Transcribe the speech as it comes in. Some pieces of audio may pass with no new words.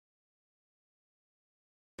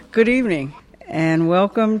Good evening, and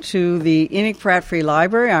welcome to the Enoch Pratt Free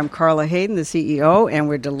Library. I'm Carla Hayden, the CEO, and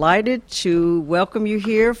we're delighted to welcome you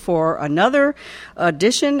here for another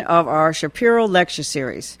edition of our Shapiro Lecture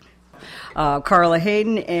Series. Carla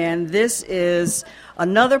Hayden, and this is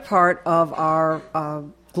another part of our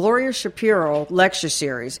Gloria Shapiro Lecture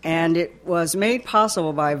Series, and it was made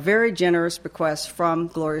possible by a very generous bequest from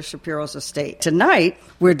Gloria Shapiro's estate. Tonight,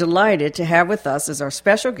 we're delighted to have with us as our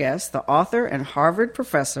special guest the author and Harvard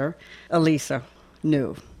professor, Elisa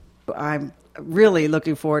New. I'm really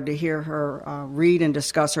looking forward to hear her read and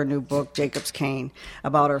discuss her new book, Jacob's Cane,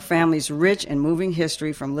 about her family's rich and moving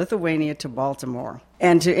history from Lithuania to Baltimore.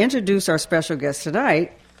 And to introduce our special guest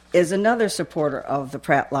tonight is another supporter of the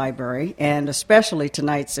Pratt Library, and especially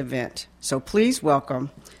tonight's event. So please welcome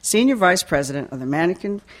Senior Vice President of the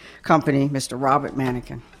Mannequin Company, Mr. Robert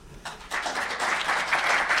Mannequin.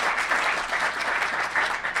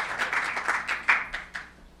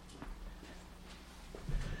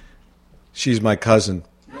 She's my cousin.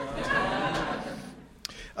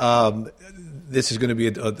 This is going to be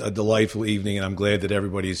a delightful evening, and I'm glad that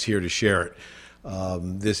everybody is here to share it.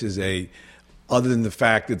 This is other than the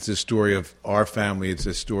fact that it's a story of our family, it's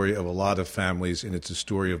a story of a lot of families, and it's a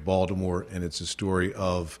story of Baltimore, and it's a story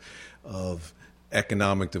of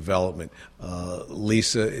economic development.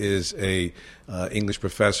 Lisa is a English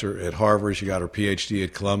professor at Harvard. She got her PhD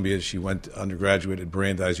at Columbia. She went undergraduate at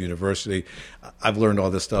Brandeis University. I've learned all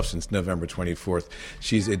this stuff since November 24th.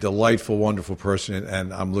 She's a delightful, wonderful person,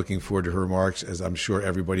 and I'm looking forward to her remarks, as I'm sure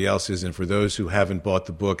everybody else is. And for those who haven't bought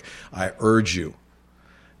the book, I urge you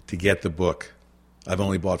to get the book. I've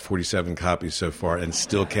only bought 47 copies so far and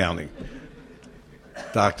still counting.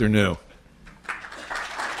 Dr. New.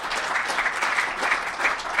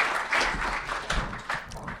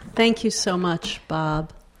 Thank you so much,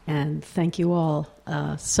 Bob, and thank you all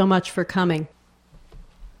so much for coming.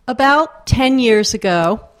 About 10 years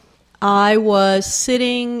ago, I was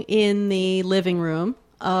sitting in the living room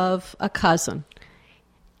of a cousin,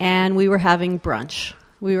 and we were having brunch.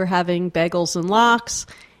 We were having bagels and lox,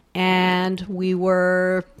 and we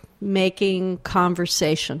were making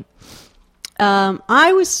conversation.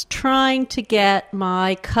 I was trying to get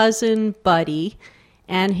my cousin Buddy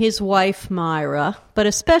and his wife Myra, but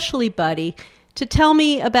especially Buddy, to tell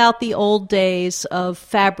me about the old days of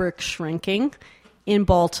fabric shrinking in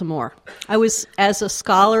Baltimore. As a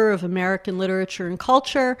scholar of American literature and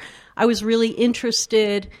culture, I was really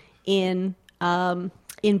interested in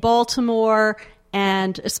Baltimore,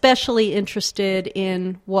 and especially interested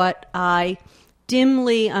in what I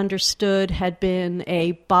dimly understood had been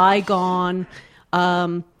a bygone,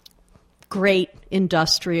 great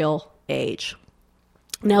industrial age.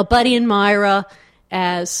 Now, Buddy and Myra,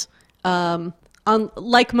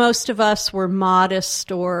 like most of us, were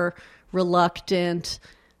modest or reluctant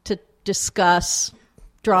to discuss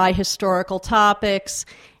dry historical topics,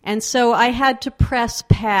 and so I had to press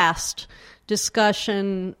past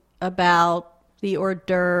discussion about the hors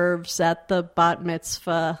d'oeuvres at the bat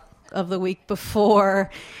mitzvah of the week before,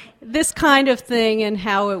 this kind of thing, and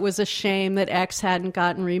how it was a shame that X hadn't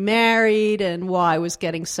gotten remarried and why I was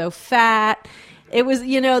getting so fat. It was,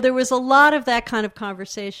 there was a lot of that kind of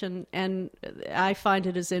conversation, and I find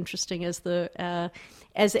it as interesting as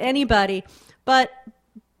anybody. But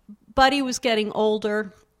Buddy was getting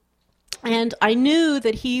older, and I knew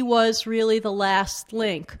that he was really the last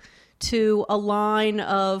link to a line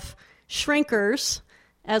of shrinkers,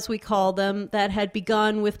 as we call them, that had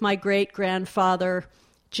begun with my great-grandfather,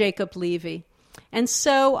 Jacob Levy. And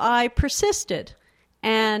so I persisted,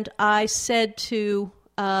 and I said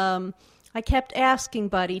I kept asking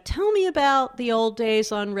Buddy, tell me about the old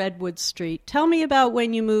days on Redwood Street. Tell me about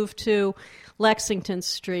when you moved to Lexington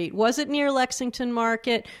Street. Was it near Lexington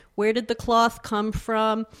Market? Where did the cloth come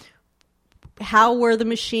from? How were the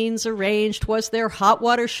machines arranged? Was there hot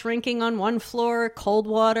water shrinking on one floor, cold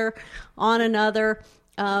water on another?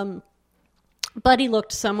 Buddy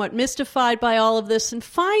looked somewhat mystified by all of this, and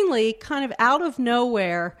finally, kind of out of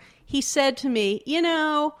nowhere, he said to me,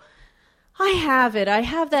 I have it. I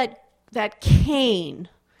have that cane,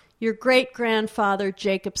 your great-grandfather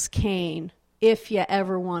Jacob's cane, if you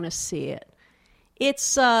ever want to see it.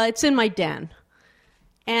 It's in my den.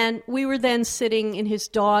 And we were then sitting in his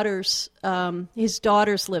daughter's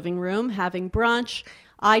living room having brunch.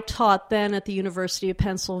 I taught then at the University of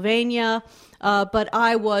Pennsylvania, but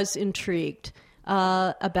I was intrigued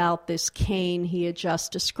about this cane he had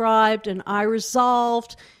just described, and I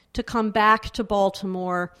resolved to come back to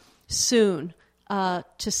Baltimore soon to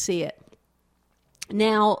see it.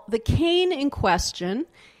 Now, the cane in question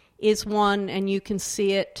is one, and you can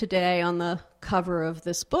see it today on the cover of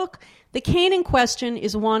this book. The cane in question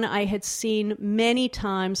is one I had seen many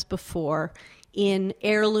times before in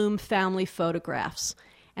heirloom family photographs.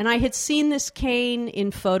 And I had seen this cane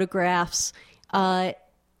in photographs housed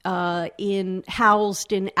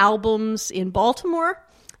in albums in Baltimore,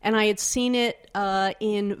 and I had seen it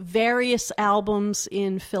in various albums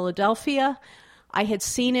in Philadelphia. I had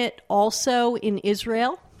seen it also in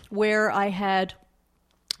Israel, where I had,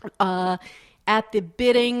 at the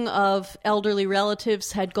bidding of elderly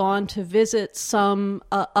relatives, had gone to visit some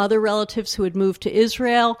other relatives who had moved to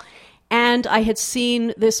Israel. And I had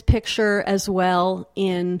seen this picture as well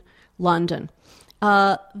in London.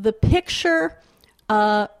 The picture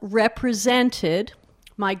represented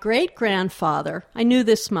my great-grandfather. I knew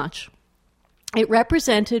this much. It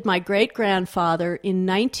represented my great-grandfather in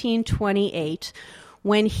 1928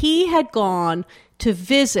 when he had gone to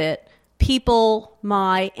visit people,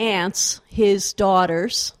 my aunts, his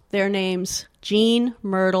daughters, their names Jean,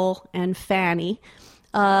 Myrtle, and Fanny,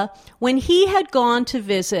 when he had gone to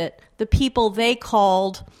visit the people they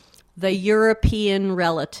called the European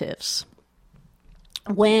relatives.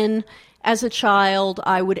 When, as a child,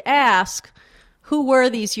 I would ask, who were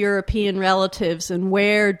these European relatives and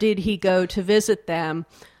where did he go to visit them,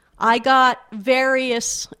 I got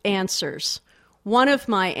various answers. One of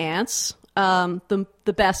my aunts, the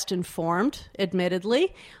best informed,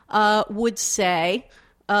 admittedly, would say,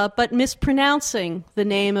 but mispronouncing the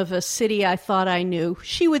name of a city I thought I knew,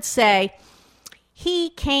 she would say, he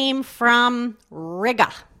came from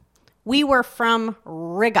Riga. We were from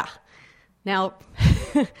Riga. Now,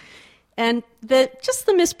 and just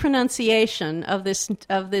the mispronunciation of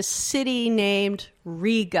this city named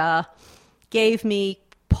Riga gave me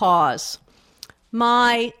pause.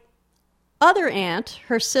 My other aunt,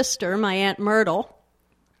 her sister, my Aunt Myrtle,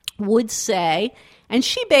 would say, and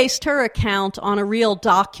she based her account on a real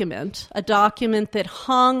document, a document that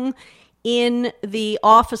hung in the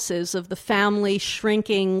offices of the family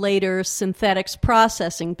shrinking later synthetics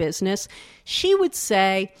processing business. She would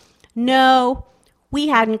say, no, we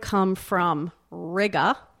hadn't come from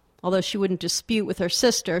Riga, although she wouldn't dispute with her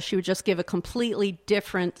sister. She would just give a completely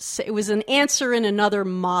different, it was an answer in another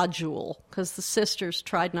module, because the sisters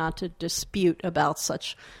tried not to dispute about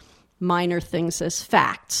such minor things as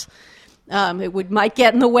facts. It might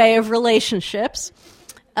get in the way of relationships.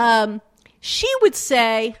 She would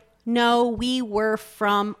say, no, we were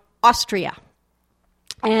from Austria.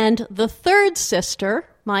 And the third sister,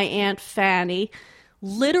 my Aunt Fanny,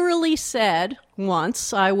 literally said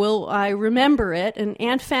once, I remember it, and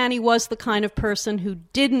Aunt Fanny was the kind of person who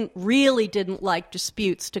really didn't like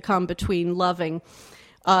disputes to come between loving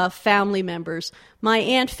family members. My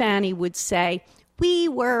Aunt Fanny would say, we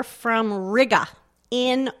were from Riga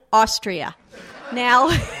in Austria. Now,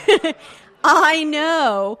 I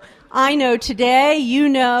know today, you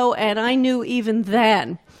know, and I knew even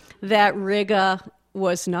then that Riga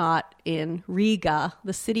was not in Riga.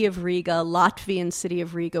 The city of Riga, Latvian city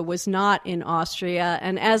of Riga, was not in Austria.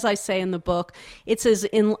 And as I say in the book, it's as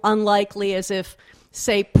unlikely as if,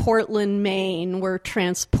 say, Portland, Maine were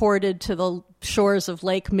transported to the shores of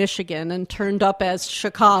Lake Michigan and turned up as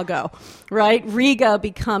Chicago, right? Riga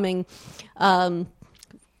becoming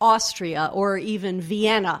Austria, or even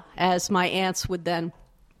Vienna, as my aunts would then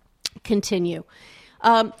continue.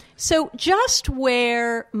 So just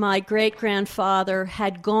where my great-grandfather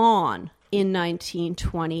had gone in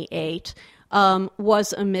 1928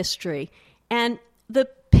 was a mystery. And the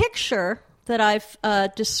picture that I've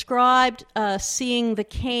described seeing the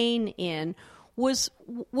cane in was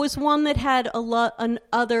one that had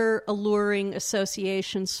other alluring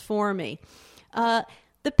associations for me.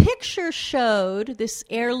 The picture showed, this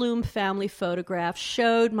heirloom family photograph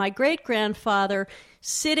showed my great-grandfather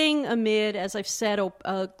sitting amid, as I've said,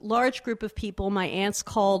 a large group of people my aunts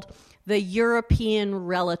called the European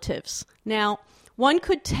relatives. Now, one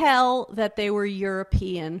could tell that they were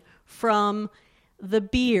European from the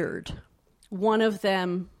beard. One of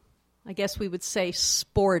them, I guess we would say,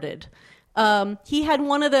 sported. He had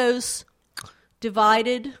one of those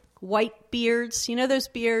divided white beards, you know those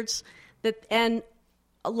beards, and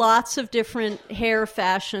lots of different hair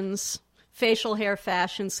fashions, facial hair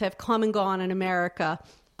fashions have come and gone in America,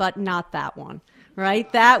 but not that one,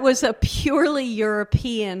 right? That was a purely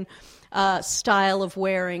European style of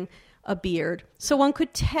wearing a beard. So one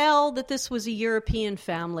could tell that this was a European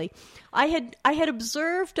family. I had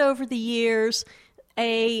observed over the years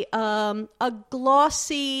a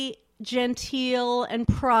glossy, genteel, and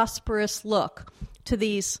prosperous look to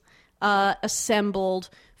these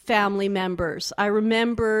assembled family members. I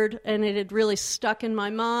remembered, and it had really stuck in my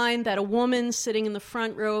mind, that a woman sitting in the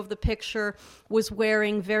front row of the picture was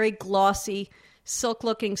wearing very glossy,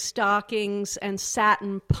 silk-looking stockings and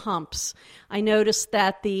satin pumps. I noticed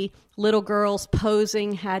that the little girls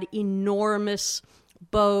posing had enormous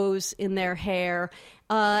bows in their hair,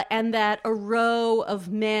 and that a row of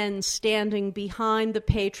men standing behind the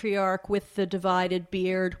patriarch with the divided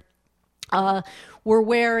beard were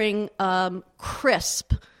wearing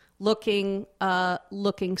crisp looking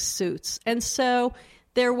suits. And so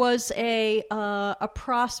there was a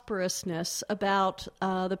prosperousness about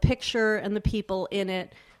the picture and the people in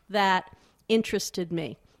it that interested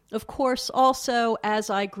me. Of course, also, as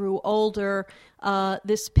I grew older,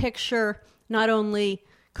 this picture not only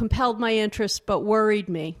compelled my interest but worried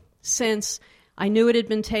me, since I knew it had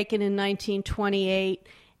been taken in 1928,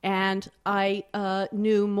 and I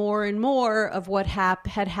knew more and more of what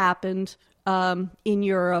had happened in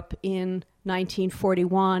Europe in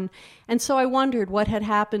 1941. And so I wondered what had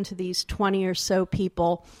happened to these 20 or so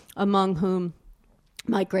people, among whom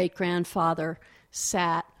my great-grandfather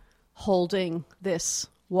sat holding this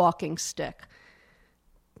walking stick.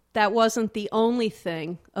 That wasn't the only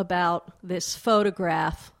thing about this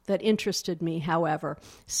photograph that interested me, however,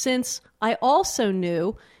 since I also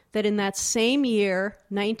knew that in that same year,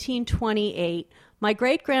 1928, my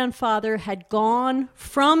great-grandfather had gone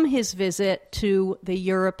from his visit to the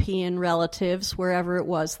European relatives, wherever it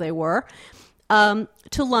was they were, to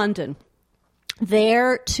London,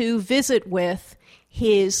 there to visit with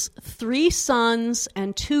his 3 sons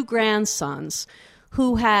and 2 grandsons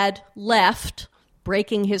who had left,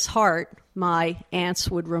 breaking his heart, my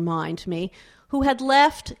aunts would remind me, who had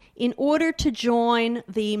left in order to join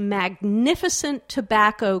the magnificent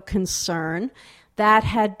tobacco concern that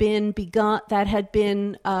had been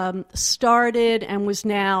started and was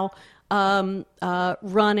now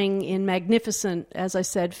running in magnificent, as I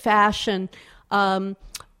said, fashion,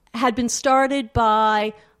 had been started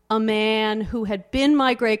by a man who had been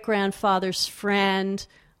my great-grandfather's friend,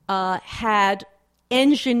 had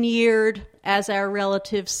engineered, as our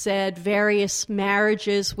relatives said, various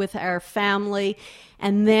marriages with our family,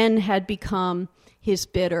 and then had become his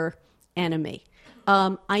bitter enemy.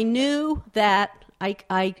 I knew that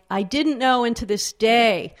I didn't know, and to this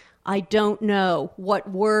day, I don't know what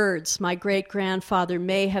words my great-grandfather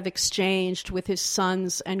may have exchanged with his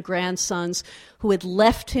sons and grandsons who had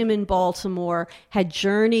left him in Baltimore, had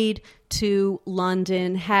journeyed to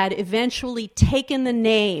London, had eventually taken the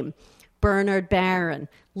name Bernard Barron,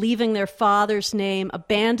 leaving their father's name,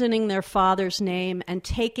 abandoning their father's name, and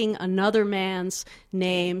taking another man's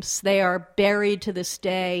names. They are buried to this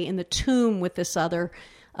day in the tomb with this other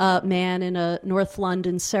man in a North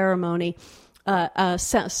London cemetery. I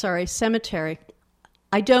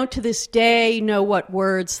don't to this day know what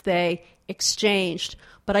words they exchanged,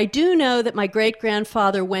 but I do know that my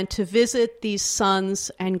great-grandfather went to visit these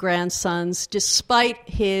sons and grandsons despite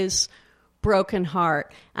his broken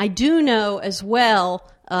heart. I do know as well,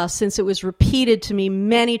 since it was repeated to me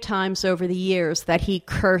many times over the years, that he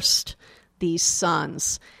cursed these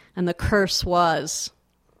sons. And the curse was,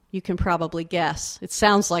 you can probably guess, it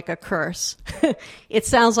sounds like a curse. It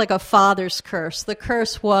sounds like a father's curse. The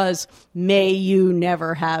curse was, may you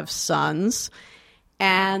never have sons.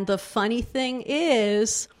 And the funny thing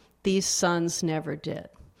is, these sons never did.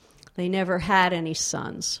 They never had any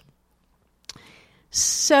sons.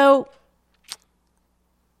 So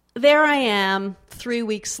there I am, 3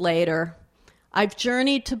 weeks later. I've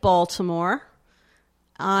journeyed to Baltimore.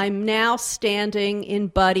 I'm now standing in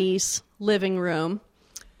Buddy's living room,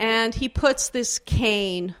 and he puts this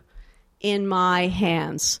cane in my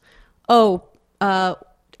hands. Oh,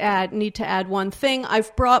 need to add one thing.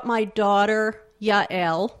 I've brought my daughter,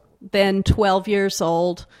 Yael, then 12 years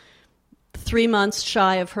old, 3 months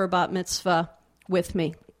shy of her bat mitzvah, with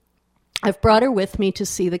me. I've brought her with me to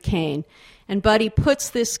see the cane. And Buddy puts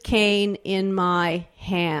this cane in my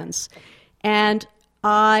hands. And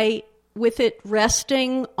I, with it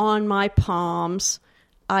resting on my palms,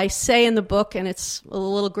 I say in the book, and it's a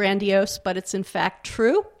little grandiose, but it's in fact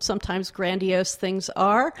true, sometimes grandiose things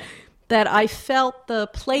are, that I felt the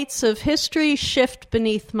plates of history shift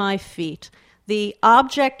beneath my feet. The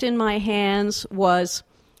object in my hands was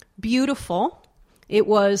beautiful. It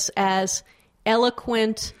was as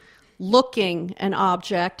eloquent looking an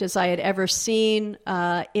object as I had ever seen.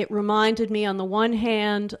 It reminded me, on the one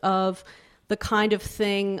hand, of the kind of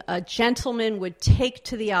thing a gentleman would take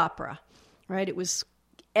to the opera, right? It was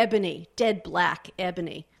ebony, dead black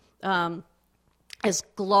ebony, as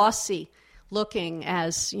glossy looking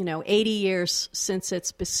as, 80 years since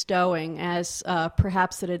its bestowing as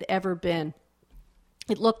perhaps it had ever been.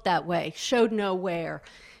 It looked that way, showed no wear.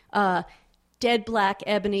 Dead black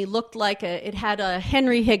ebony looked like it had a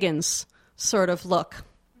Henry Higgins sort of look.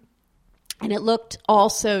 And it looked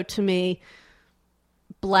also to me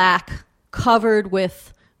black, covered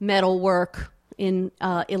with metalwork in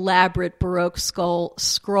elaborate Baroque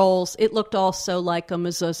scrolls. It looked also like a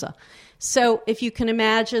mezuzah. So if you can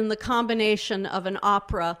imagine the combination of an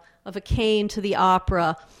opera, of a cane to the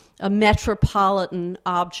opera, a metropolitan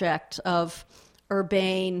object of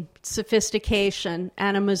urbane sophistication,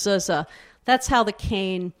 and a mezuzah, that's how the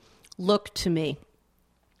cane looked to me.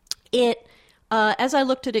 It, as I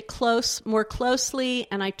looked at it more closely,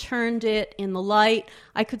 and I turned it in the light,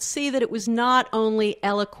 I could see that it was not only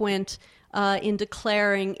eloquent in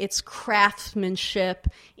declaring its craftsmanship,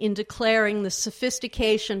 in declaring the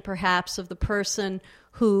sophistication, perhaps, of the person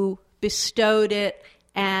who bestowed it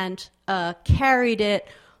and carried it,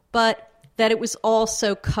 but that it was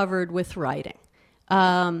also covered with writing.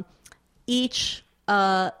 Each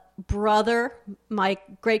brother, my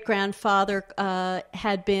great-grandfather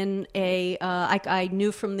had been I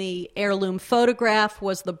knew from the heirloom photograph,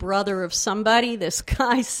 was the brother of somebody, this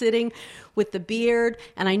guy sitting with the beard,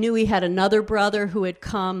 and I knew he had another brother who had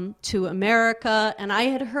come to America, and I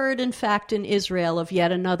had heard, in fact, in Israel of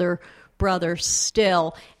yet another brother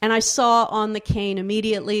still. And I saw on the cane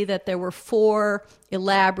immediately that there were 4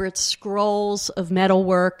 elaborate scrolls of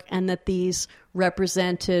metalwork, and that these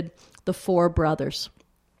represented the 4 brothers.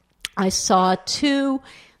 I saw 2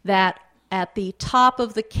 that at the top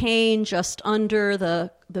of the cane, just under the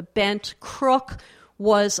bent crook,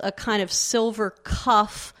 was a kind of silver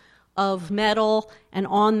cuff of metal, and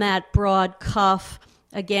on that broad cuff,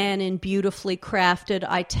 again in beautifully crafted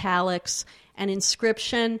italics, an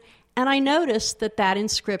inscription, and I noticed that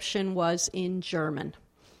inscription was in German.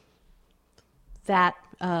 That,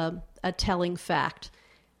 a telling fact.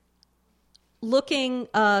 Looking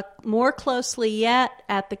more closely yet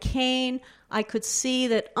at the cane, I could see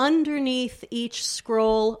that underneath each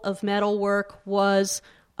scroll of metalwork was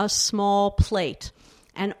a small plate,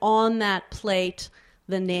 and on that plate,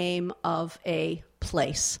 the name of a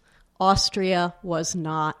place. Austria was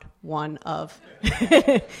not one of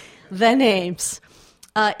the names.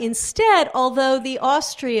 Instead, although the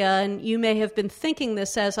Austria, and you may have been thinking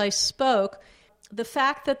this as I spoke, the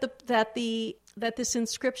fact that this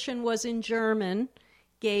inscription was in German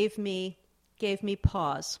gave me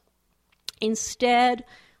pause. Instead,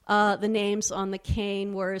 the names on the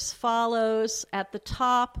cane were as follows. At the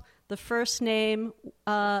top, the first name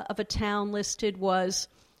of a town listed was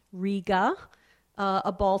Riga,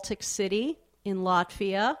 a Baltic city in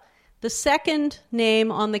Latvia. The second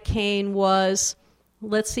name on the cane was,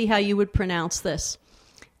 let's see how you would pronounce this,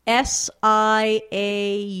 Siauiliai.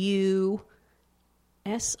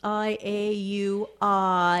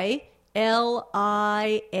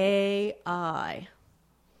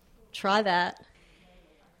 Try that.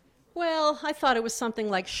 Well, I thought it was something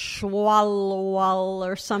like Schwalwal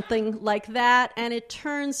or something like that, and it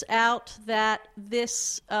turns out that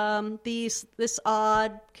this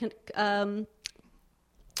odd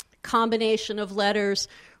combination of letters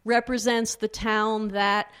represents the town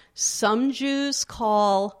that some Jews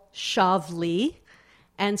call Shavli,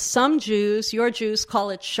 and some Jews, your Jews, call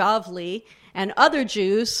it Shavli, and other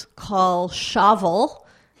Jews call Shavel.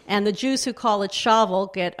 And the Jews who call it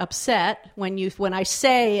Shavel get upset when I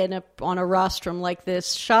say on a rostrum like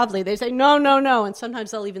this, Shavli, they say, no, no, no. And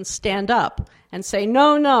sometimes they'll even stand up and say,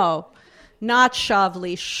 no, no, not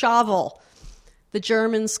Shavli, Shavel. The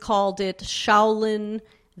Germans called it Shaulin.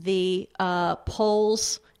 The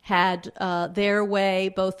Poles had their way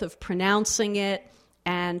both of pronouncing it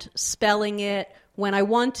and spelling it.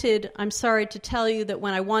 I'm sorry to tell you that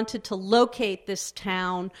when I wanted to locate this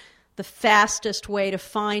town, the fastest way to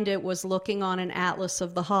find it was looking on an atlas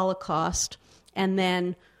of the Holocaust and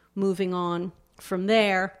then moving on from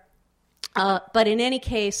there. But in any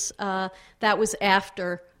case, that was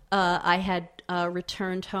after I had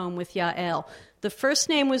returned home with Yael. The first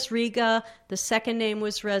name was Riga, the second name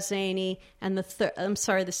was Razani, and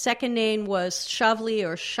the second name was Shavli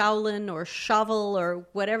or Shaulin or Shavel or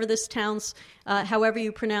whatever this town's, however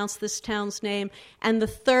you pronounce this town's name, and the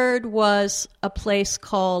third was a place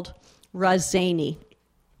called Razani.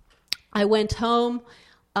 I went home,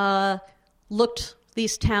 looked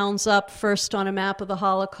these towns up first on a map of the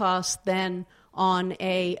Holocaust, then on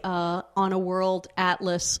a world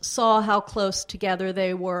atlas, saw how close together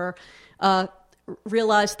they were,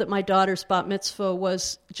 realized that my daughter's bat mitzvah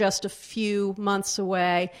was just a few months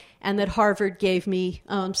away, and that Harvard gave me,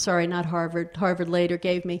 not Harvard, Harvard later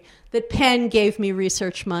gave me, that Penn gave me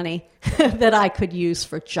research money that I could use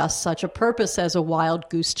for just such a purpose as a wild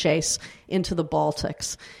goose chase into the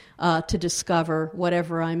Baltics to discover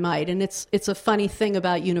whatever I might. And it's a funny thing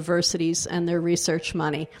about universities and their research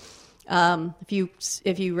money.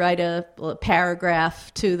 If you write a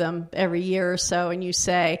paragraph to them every year or so and you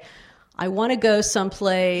say, I want to go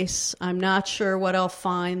someplace, I'm not sure what I'll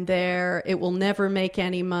find there, it will never make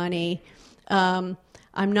any money, I'm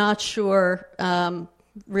not sure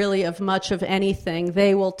really of much of anything,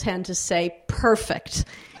 they will tend to say, perfect.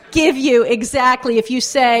 Give you exactly, if you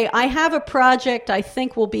say, I have a project I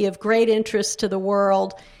think will be of great interest to the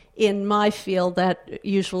world, in my field, that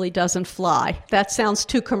usually doesn't fly. That sounds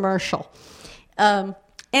too commercial.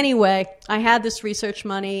 Anyway, I had this research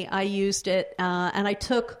money. I used it, and I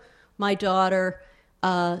took my daughter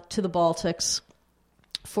to the Baltics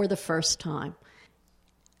for the first time.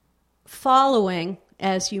 Following,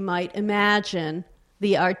 as you might imagine,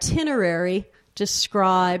 the itinerary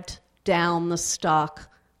described down the stalk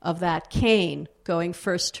of that cane, going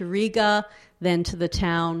first to Riga, then to the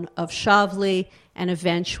town of Shavli, and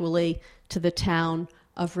eventually to the town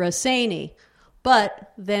of Raseini.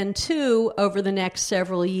 But then, too, over the next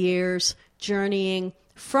several years, journeying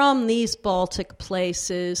from these Baltic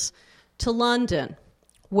places to London,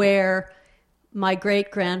 where my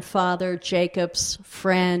great-grandfather Jacob's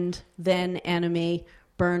friend, then enemy,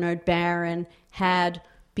 Bernard Barron, had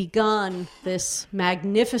begun this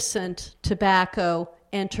magnificent tobacco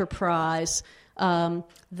enterprise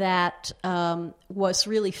that was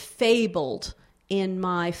really fabled in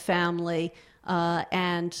my family,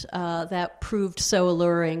 and that proved so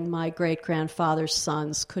alluring. My great-grandfather's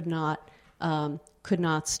sons could not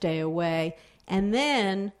stay away. And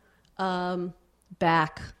then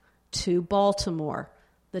back to Baltimore,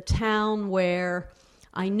 the town where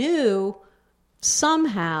I knew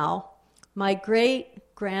somehow my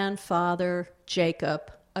great-grandfather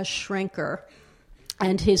Jacob, a shrinker,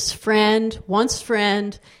 and his friend, once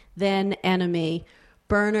friend, then enemy,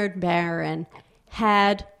 Bernard Barron,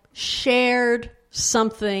 had shared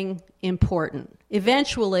something important.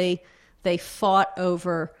 Eventually, they fought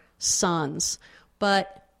over sons.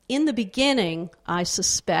 But in the beginning, I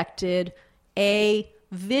suspected a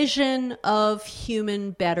vision of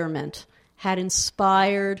human betterment had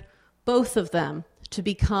inspired both of them to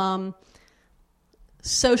become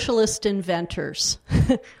socialist inventors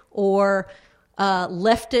or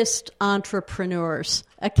leftist entrepreneurs,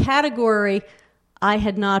 a category I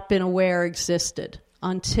had not been aware existed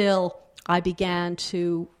until I began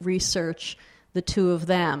to research the two of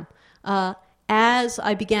them. As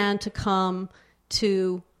I began to come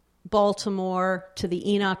to Baltimore, to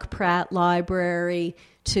the Enoch Pratt Library,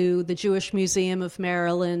 to the Jewish Museum of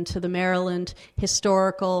Maryland, to the Maryland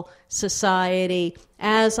Historical Society,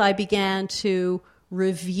 as I began to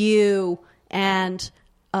review and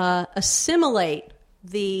assimilate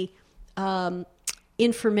the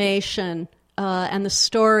information and the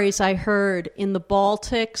stories I heard in the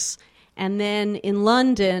Baltics and then in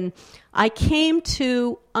London, I came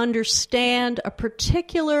to understand a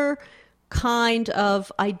particular kind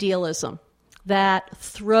of idealism that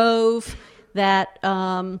throve, that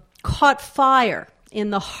caught fire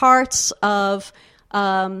in the hearts of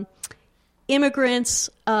immigrants,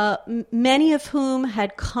 many of whom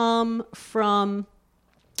had come from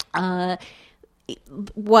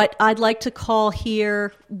what I'd like to call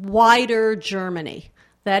here wider Germany.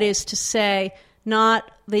 That is to say,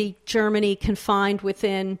 not the Germany confined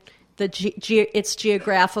within its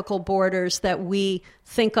geographical borders that we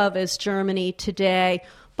think of as Germany today,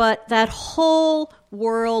 but that whole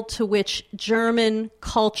world to which German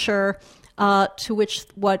culture, to which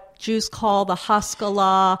what Jews call the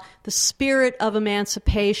Haskalah, the spirit of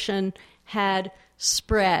emancipation, had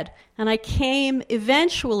spread. And I came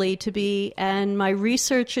eventually to be, and my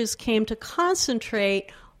researches came to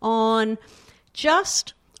concentrate on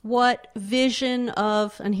just what vision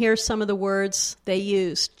of, and here's some of the words they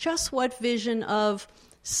used, just what vision of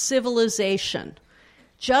civilization,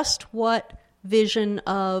 just what vision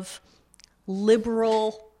of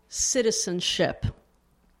liberal citizenship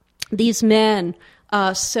these men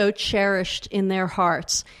so cherished in their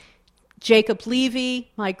hearts. Jacob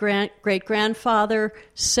Levy, my great-grandfather,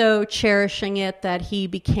 so cherishing it that he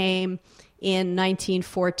became, in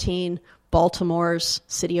 1914,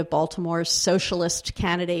 city of Baltimore's socialist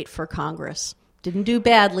candidate for Congress. Didn't do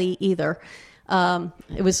badly either.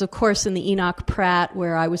 It was, of course, in the Enoch Pratt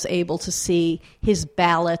where I was able to see his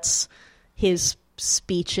ballots, his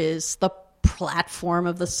speeches, the platform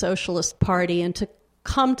of the Socialist Party and to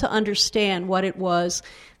come to understand what it was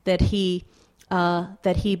that he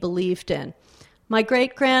believed in. My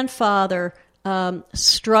great-grandfather,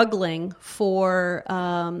 struggling for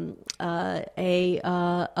a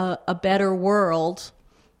better world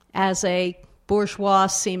as a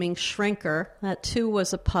bourgeois-seeming shrinker, that too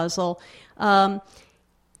was a puzzle,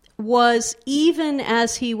 was, even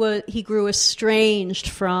as he grew estranged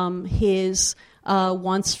from his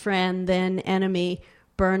once friend, then enemy,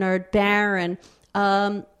 Bernard Barron,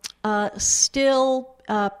 still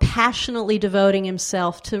passionately devoting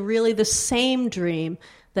himself to really the same dream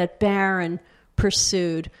that Barron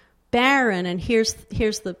pursued. Barron, and here's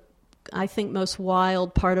the, I think, most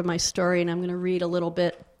wild part of my story, and I'm going to read a little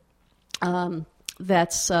bit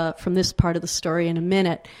that's from this part of the story in a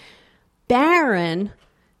minute. Barron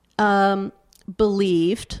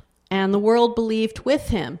believed, and the world believed with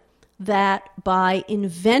him, that by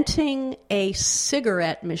inventing a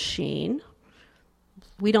cigarette machine,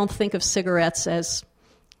 we don't think of cigarettes as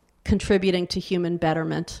contributing to human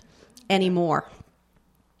betterment anymore.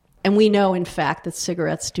 And we know, in fact, that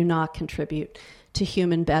cigarettes do not contribute to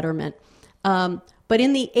human betterment. But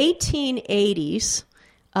in the 1880s,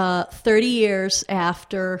 20 years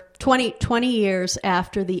after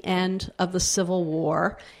the end of the Civil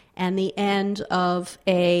War and the end of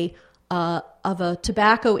a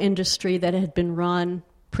tobacco industry that had been run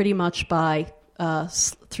pretty much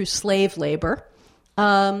through slave labor,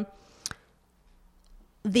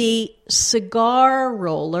 the cigar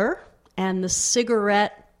roller and the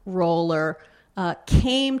cigarette roller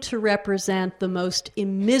came to represent the most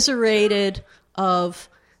immiserated of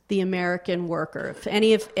the American worker. If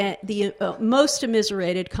any of the most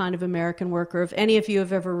immiserated kind of American worker, if any of you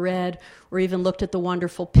have ever read or even looked at the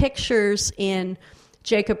wonderful pictures in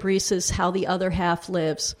Jacob Riis's How the Other Half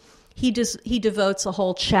Lives, he devotes a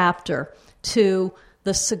whole chapter to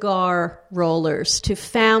the cigar rollers, to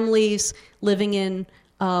families living in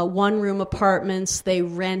one-room apartments they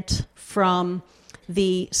rent from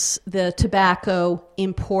the tobacco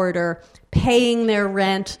importer, paying their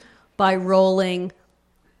rent by rolling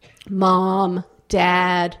mom,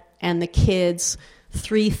 dad, and the kids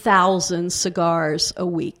 3,000 cigars a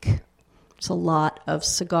week. It's a lot of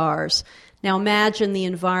cigars. Now imagine the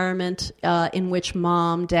environment in which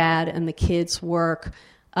mom, dad, and the kids work.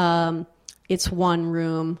 It's one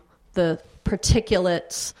room. The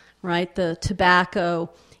particulates, right, the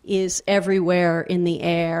tobacco is everywhere in the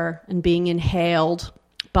air and being inhaled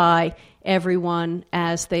by everyone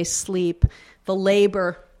as they sleep. The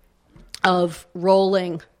labor of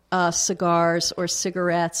rolling cigars or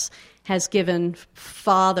cigarettes has given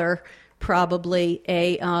father probably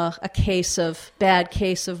a bad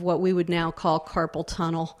case of what we would now call carpal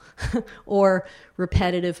tunnel or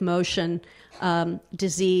repetitive motion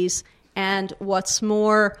disease. And what's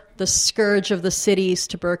more, the scourge of the cities,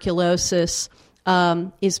 tuberculosis,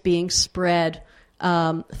 is being spread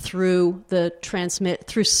through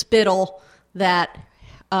spittle that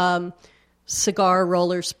cigar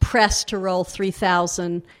rollers pressed to roll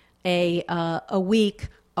 3,000 a week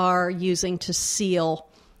are using to seal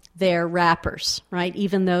their wrappers, right?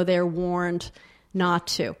 Even though they're warned not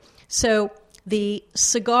to. So the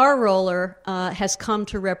cigar roller has come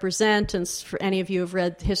to represent, and for any of you who have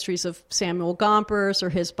read histories of Samuel Gompers or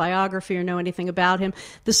his biography or know anything about him,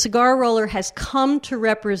 the cigar roller has come to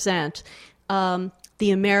represent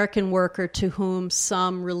the American worker to whom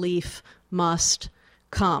some relief must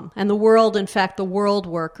come. And the world, in fact, the world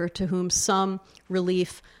worker to whom some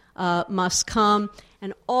relief must come.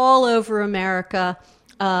 And all over America,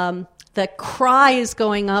 the cry is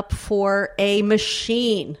going up for a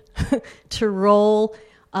machine to roll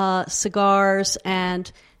cigars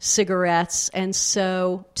and cigarettes, and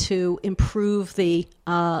so to improve the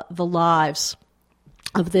lives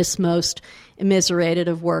of this most immiserated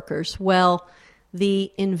of workers. Well,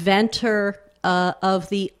 the inventor of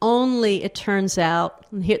the only, it turns out,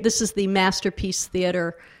 here, this is the Masterpiece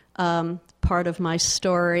Theater part of my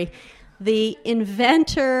story, the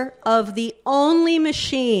inventor of the only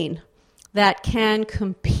machine that can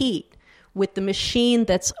compete with the machine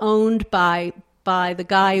that's owned by the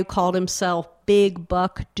guy who called himself Big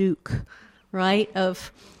Buck Duke, right,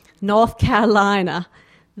 of North Carolina.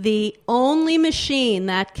 The only machine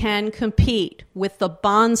that can compete with the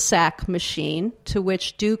Bonsack machine, to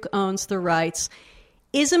which Duke owns the rights,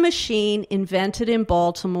 is a machine invented in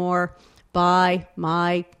Baltimore by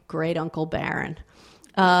my great-uncle Barron.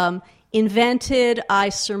 invented, I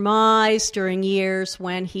surmise, during years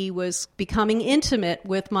when he was becoming intimate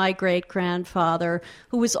with my great-grandfather,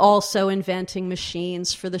 who was also inventing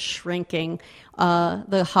machines for the shrinking,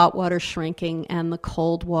 the hot water shrinking and the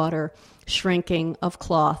cold water shrinking of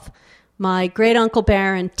cloth. My great-uncle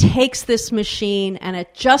Barron takes this machine, and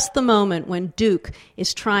at just the moment when Duke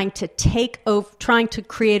is trying to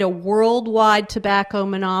create a worldwide tobacco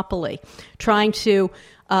monopoly, trying to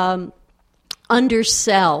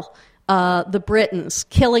undersell the Britons,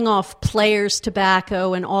 killing off Players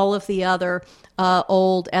Tobacco and all of the other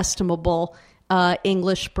old, estimable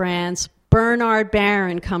English brands, Bernard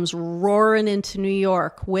Barron comes roaring into New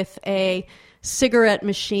York with a cigarette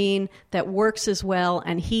machine that works as well,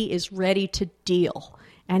 and he is ready to deal.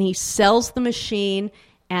 And he sells the machine,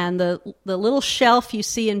 and the little shelf you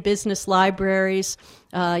see in business libraries,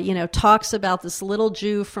 talks about this little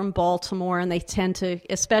Jew from Baltimore, and they tend to,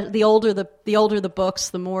 especially the older the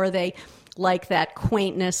books, the more they like that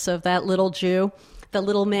quaintness of that little Jew, the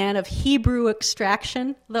little man of Hebrew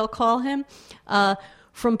extraction, they'll call him,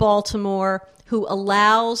 from Baltimore, who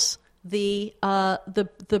allows the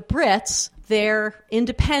Brits their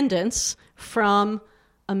independence from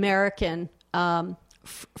American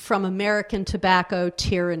tobacco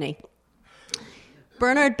tyranny.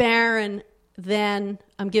 Bernard Barron, then,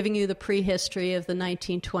 I'm giving you the prehistory of the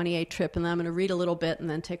 1928 trip, and then I'm going to read a little bit and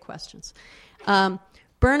then take questions.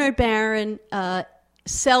 Bernard Barron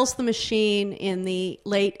sells the machine in the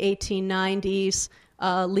late 1890s,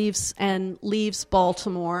 leaves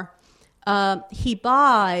Baltimore. He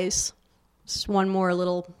buys, just one more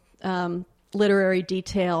little literary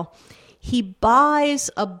detail, he buys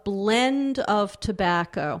a blend of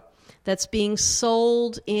tobacco that's being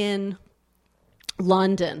sold in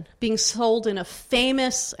London, being sold in a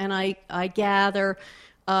famous, and I gather,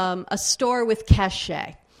 a store with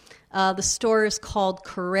cachet. The store is called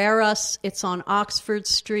Carreras. It's on Oxford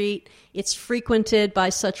Street. It's frequented by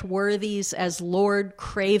such worthies as Lord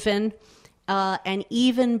Craven, and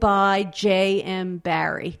even by J.M.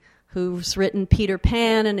 Barrie, who's written Peter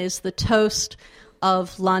Pan and is the toast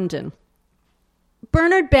of London.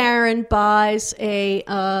 Bernard Barron buys a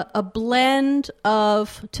blend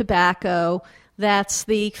of tobacco that's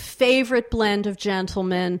the favorite blend of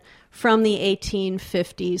gentlemen from the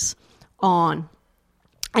 1850s on.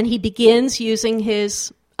 And he begins using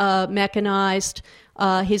his mechanized,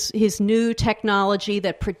 his new technology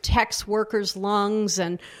that protects workers' lungs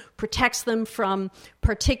and protects them from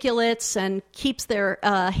particulates and keeps their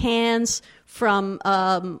hands from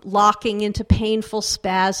locking into painful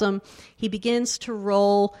spasm. He begins to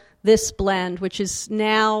roll this blend, which is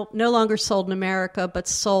now no longer sold in America, but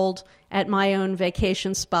sold at my own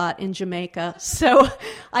vacation spot in Jamaica. So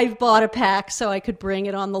I bought a pack so I could bring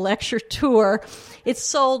it on the lecture tour. It's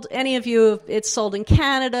sold, it's sold in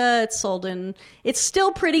Canada, it's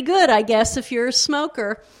still pretty good, I guess, if you're a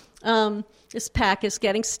smoker. This pack is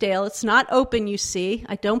getting stale. It's not open, you see.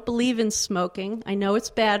 I don't believe in smoking. I know it's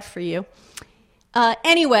bad for you.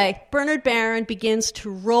 Anyway, Bernard Barron begins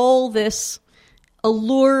to roll this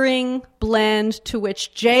alluring blend to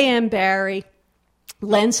which J.M. Barrie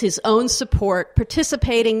lends his own support,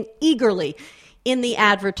 participating eagerly in the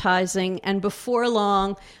advertising, and before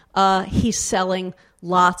long, he's selling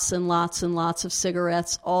lots and lots and lots of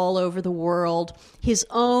cigarettes all over the world. His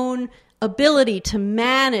own ability to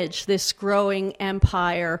manage this growing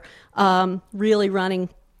empire really running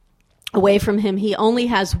away from him. He only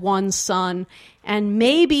has one son, and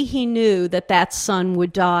maybe he knew that that son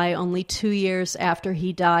would die only 2 years after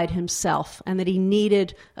he died himself, and that he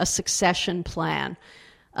needed a succession plan.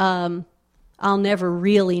 I'll never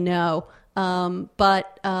really know,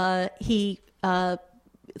 but he,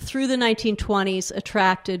 through the 1920s,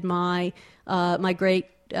 attracted my great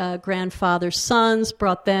grandfather's sons,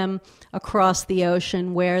 brought them across the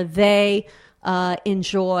ocean, where they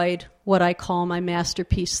enjoyed what I call my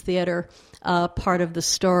masterpiece theater part of the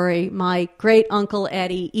story. My great uncle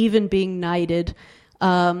Eddie even being knighted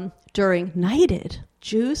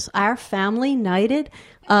Jews, our family knighted,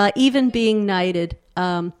 even being knighted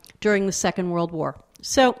during the Second World War.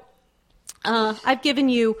 So I've given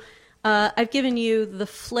you the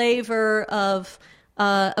flavor of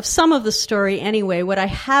some of the story anyway. What I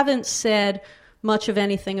haven't said much of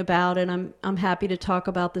anything about, and I'm happy to talk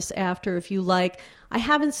about this after if you like, I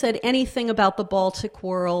haven't said anything about the Baltic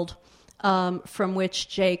world from which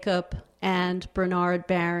Jacob and Bernard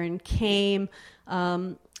Barron came.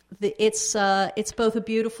 It's both a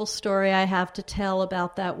beautiful story I have to tell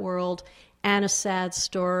about that world and a sad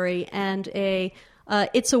story, and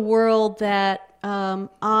it's a world that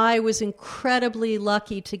I was incredibly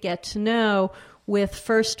lucky to get to know, with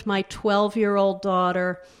first my 12-year-old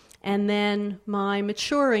daughter and then my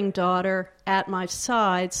maturing daughter at my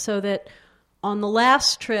side, so that on the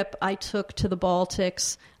last trip I took to the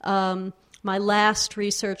Baltics, my last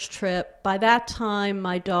research trip, by that time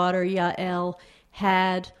my daughter Yael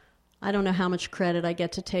had, I don't know how much credit I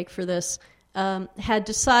get to take for this, had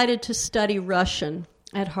decided to study Russian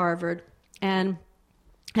at Harvard and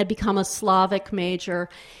had become a Slavic major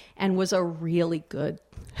and was a really good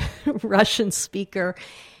Russian speaker.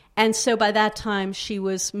 And so by that time, she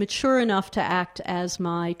was mature enough to act as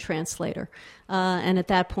my translator. And at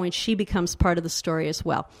that point, she becomes part of the story as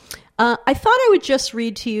well. I thought I would just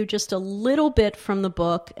read to you just a little bit from the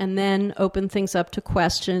book and then open things up to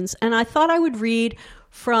questions. And I thought I would read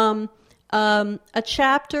from a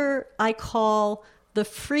chapter I call The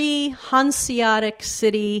Free Hanseatic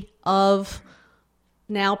City of,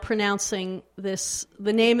 now pronouncing this,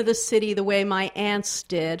 the name of the city the way my aunts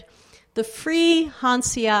did, the Free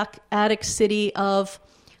Hanseatic City of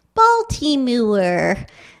Baltimore,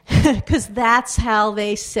 because that's how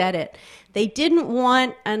they said it. They didn't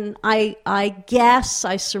want, and I guess,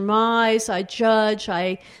 I surmise, I judge,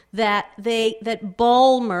 that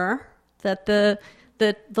Balmer, that the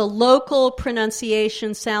local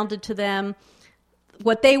pronunciation sounded to them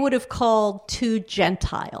what they would have called too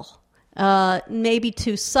Gentile, maybe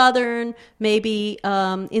too Southern, maybe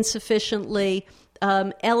insufficiently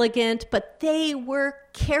elegant, but they were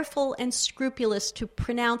careful and scrupulous to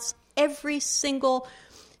pronounce every single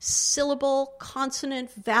syllable,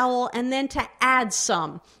 consonant, vowel, and then to add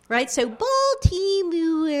some, right? So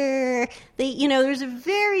Baltimore, there's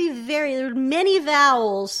there are many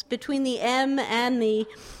vowels between the M and the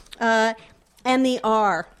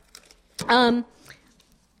R. I'm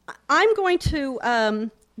going to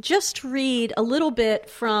just read a little bit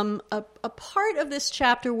from a part of this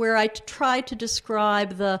chapter where I try to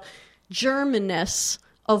describe the Germanness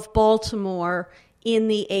of Baltimore in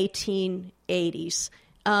the 1880s.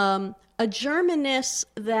 A Germanness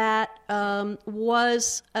that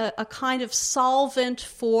was a kind of solvent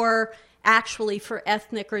for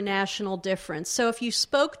ethnic or national difference. So if you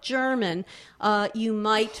spoke German, you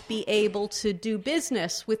might be able to do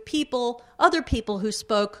business with other people who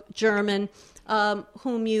spoke German,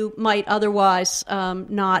 whom you might otherwise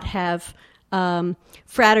not have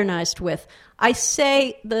fraternized with. I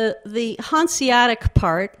say the Hanseatic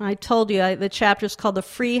part, I told you the chapter is called The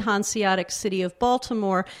Free Hanseatic City of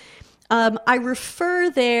Baltimore. I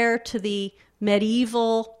refer there to the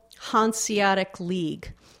medieval Hanseatic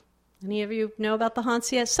League. Any of you know about the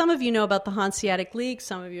Hanseatic? Some of you know about the Hanseatic League.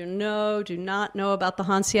 Some of you do not know about the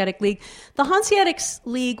Hanseatic League. The Hanseatic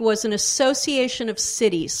League was an association of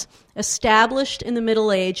cities established in the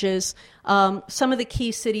Middle Ages. Some of the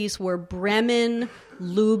key cities were Bremen,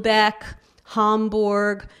 Lubeck,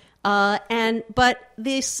 Hamburg, but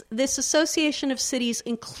this association of cities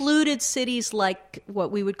included cities like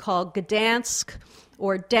what we would call Gdansk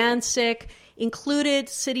or Danzig, included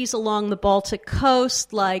cities along the Baltic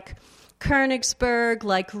coast like Königsberg,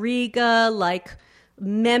 like Riga, like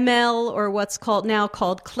Memel, or what's now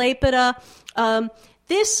called Klaipėda.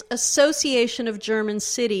 This association of German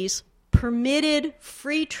cities permitted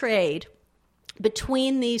free trade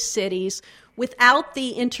between these cities without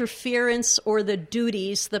the interference or the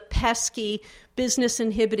duties, the pesky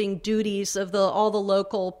business-inhibiting duties of all the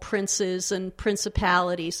local princes and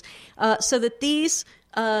principalities, so that these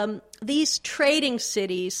trading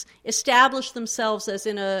cities established themselves as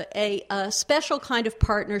in a special kind of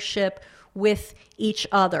partnership with each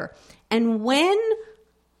other. And when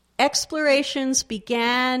explorations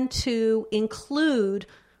began to include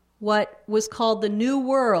what was called the New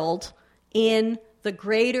World in the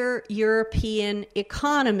greater European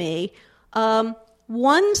economy,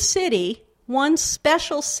 one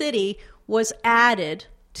special city was added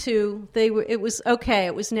to. It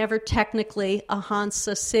was never technically a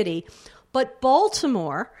Hansa city, but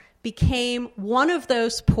Baltimore became one of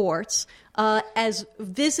those ports, as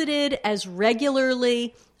visited as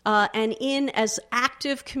regularly and in as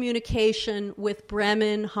active communication with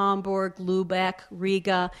Bremen, Hamburg, Lubeck,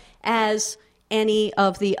 Riga as any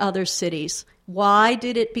of the other cities. Why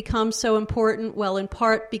did it become so important? Well, in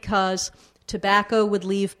part because tobacco would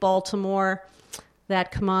leave Baltimore,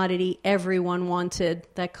 that commodity everyone wanted,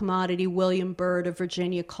 that commodity William Byrd of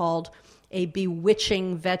Virginia called a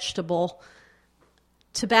bewitching vegetable.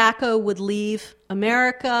 Tobacco would leave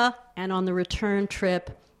America, and on the return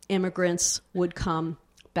trip, immigrants would come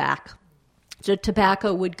back. So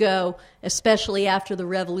tobacco would go, especially after the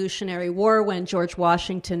Revolutionary War, when George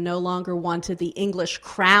Washington no longer wanted the English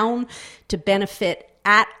crown to benefit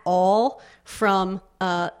at all from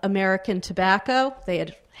American tobacco.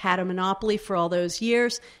 They had a monopoly for all those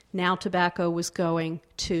years. Now tobacco was going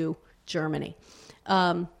to Germany,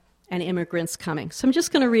 and immigrants coming. So I'm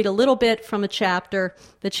just going to read a little bit from a chapter,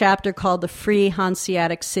 the chapter called The Free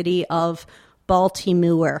Hanseatic City of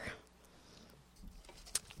Baltimore.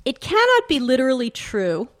 It cannot be literally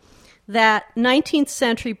true that 19th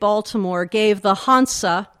century Baltimore gave the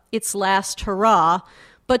Hansa its last hurrah,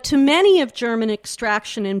 but to many of German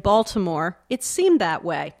extraction in Baltimore, it seemed that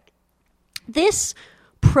way. This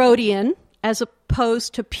protean, as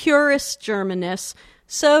opposed to purist Germanness,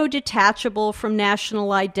 so detachable from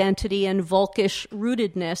national identity and Volkish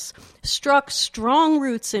rootedness, struck strong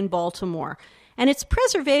roots in Baltimore, and its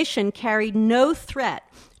preservation carried no threat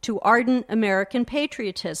to ardent American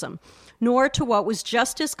patriotism, nor to what was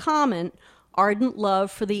just as common, ardent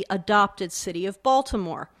love for the adopted city of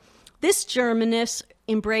Baltimore. This Germanness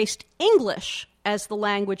embraced English as the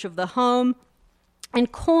language of the home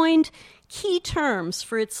and coined key terms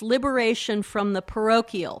for its liberation from the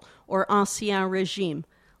parochial or ancien regime.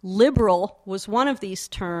 Liberal was one of these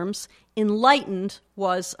terms, enlightened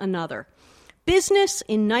was another. Business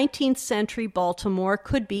in 19th century Baltimore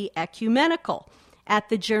could be ecumenical. At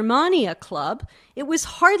the Germania Club, it was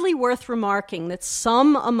hardly worth remarking that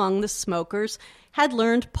some among the smokers had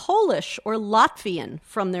learned Polish or Latvian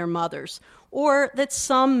from their mothers, or that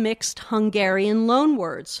some mixed Hungarian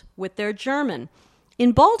loanwords with their German.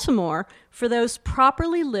 In Baltimore, for those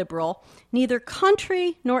properly liberal, neither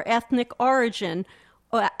country nor ethnic origin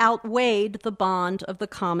outweighed the bond of the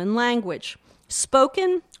common language.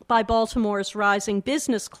 Spoken by Baltimore's rising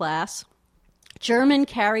business class, German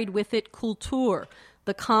carried with it Kultur,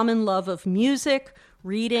 the common love of music,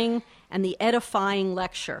 reading, and the edifying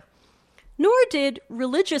lecture. Nor did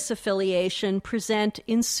religious affiliation present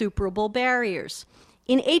insuperable barriers.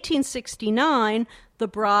 In 1869, the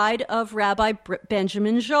bride of Rabbi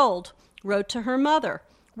Benjamin Jold wrote to her mother,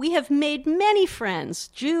 "We have made many friends,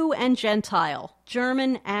 Jew and Gentile,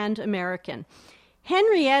 German and American."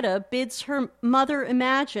 Henrietta bids her mother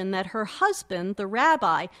imagine that her husband, the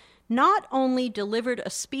rabbi, not only delivered a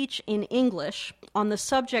speech in English on the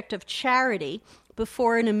subject of charity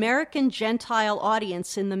before an American Gentile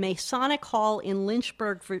audience in the Masonic Hall in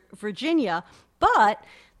Lynchburg, Virginia, but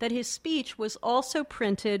that his speech was also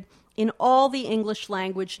printed in all the English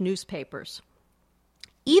language newspapers.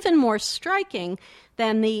 Even more striking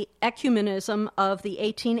than the ecumenism of the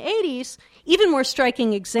 1880s, even more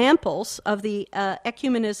striking examples of the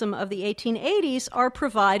ecumenism of the 1880s are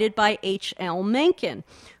provided by H.L. Mencken,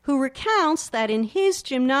 who recounts that in his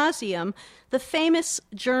gymnasium, the famous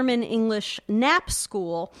German-English Knapp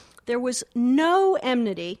School, there was no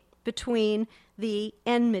enmity between the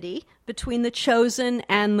chosen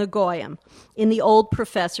and the goyim in the old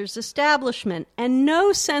professor's establishment, and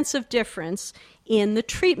no sense of difference in the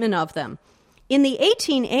treatment of them. In the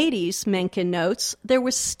 1880s, Mencken notes, there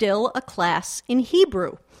was still a class in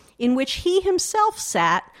Hebrew, in which he himself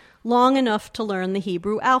sat long enough to learn the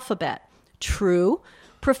Hebrew alphabet. True,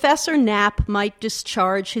 Professor Knapp might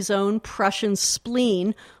discharge his own Prussian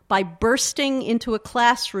spleen by bursting into a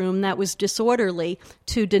classroom that was disorderly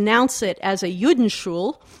to denounce it as a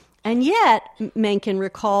Judenschule, and yet, Mencken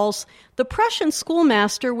recalls, the Prussian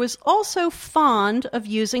schoolmaster was also fond of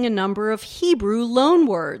using a number of Hebrew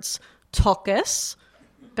loanwords, Tokes,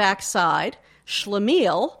 backside,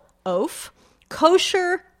 Schlemiel, oaf,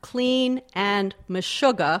 kosher, clean, and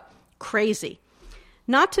meshuggah, crazy.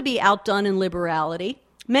 Not to be outdone in liberality,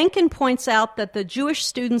 Mencken points out that the Jewish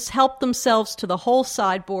students helped themselves to the whole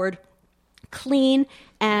sideboard, clean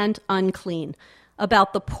and unclean.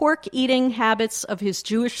 About the pork-eating habits of his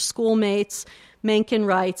Jewish schoolmates, Mencken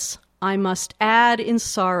writes, I must add in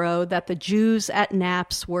sorrow that the Jews at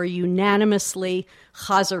Knapp's were unanimously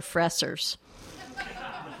Chazerfressers.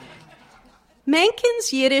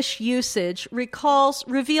 Mencken's Yiddish usage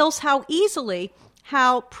reveals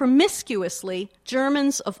how promiscuously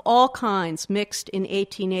Germans of all kinds mixed in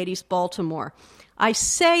 1880s Baltimore. I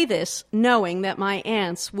say this knowing that my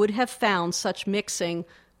aunts would have found such mixing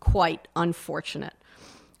quite unfortunate.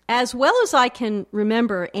 As well as I can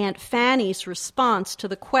remember Aunt Fanny's response to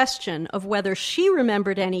the question of whether she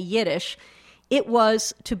remembered any Yiddish, it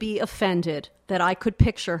was to be offended that I could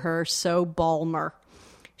picture her so Balmer.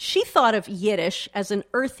 She thought of Yiddish as an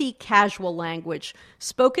earthy, casual language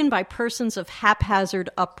spoken by persons of haphazard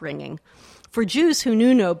upbringing. For Jews who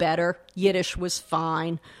knew no better, Yiddish was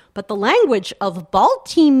fine, but the language of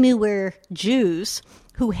Baltimore Jews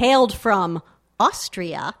who hailed from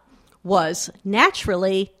Austria was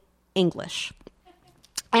naturally English.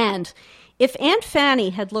 And if Aunt Fanny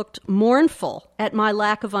had looked mournful at my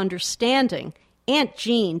lack of understanding, Aunt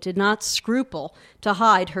Jean did not scruple to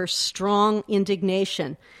hide her strong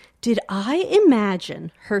indignation. Did I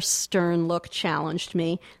imagine, her stern look challenged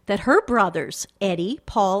me, that her brothers, Eddie,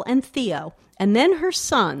 Paul, and Theo, and then her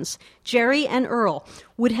sons, Jerry and Earl,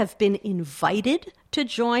 would have been invited to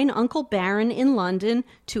join Uncle Barron in London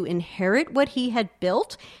to inherit what he had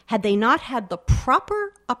built, had they not had the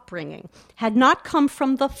proper upbringing, had not come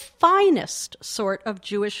from the finest sort of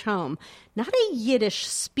Jewish home, not a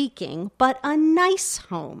Yiddish-speaking, but a nice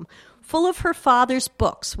home, full of her father's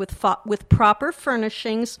books with proper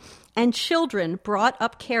furnishings and children brought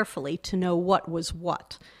up carefully to know what was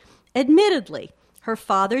what. Admittedly, her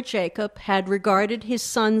father Jacob had regarded his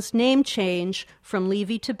son's name change from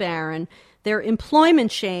Levy to Barron, their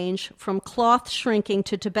employment change from cloth shrinking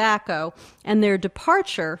to tobacco, and their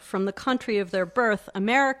departure from the country of their birth,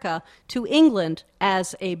 America, to England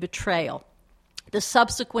as a betrayal. The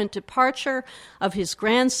subsequent departure of his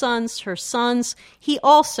grandsons, her sons, he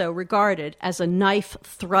also regarded as a knife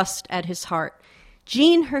thrust at his heart.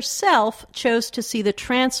 Jean herself chose to see the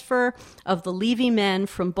transfer of the Levy men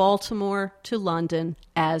from Baltimore to London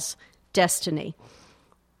as destiny.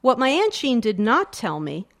 What my Aunt Jean did not tell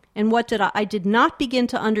me, and what I did not begin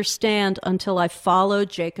to understand until I followed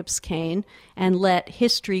Jacob's cane and let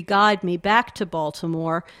history guide me back to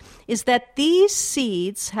Baltimore, is that these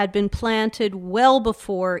seeds had been planted well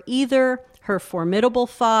before either her formidable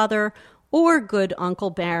father or good Uncle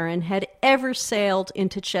Barron had ever sailed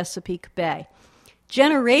into Chesapeake Bay.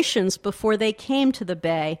 Generations before they came to the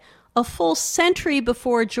bay, a full century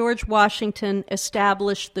before George Washington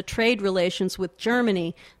established the trade relations with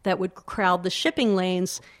Germany that would crowd the shipping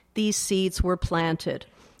lanes, these seeds were planted.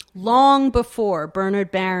 Long before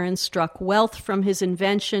Bernard Barron struck wealth from his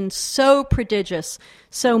invention so prodigious,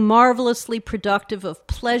 so marvelously productive of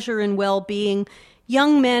pleasure and well-being,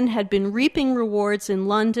 young men had been reaping rewards in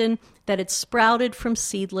London that had sprouted from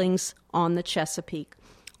seedlings on the Chesapeake.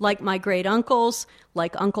 Like my great-uncles,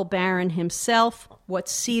 like Uncle Barron himself, what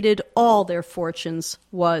seeded all their fortunes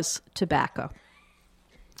was tobacco.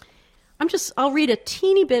 I'll read a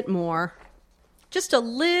teeny bit more, just a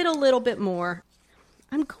little bit more.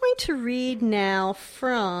 I'm going to read now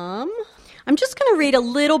I'm just going to read a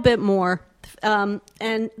little bit more, and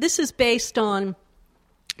this was based on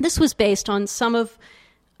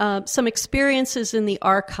some experiences in the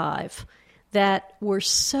archive that were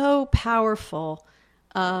so powerful.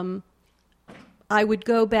 I would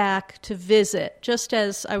go back to visit, just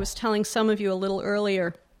as I was telling some of you a little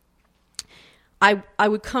earlier. I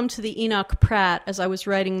would come to the Enoch Pratt as I was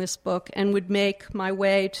writing this book and would make my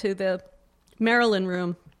way to the Maryland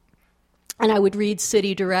room, and I would read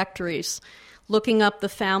city directories, looking up the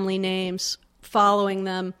family names, following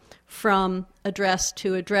them from address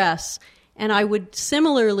to address. And I would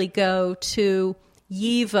similarly go to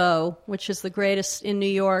YIVO, which is the greatest in New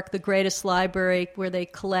York, the greatest library where they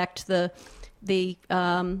collect the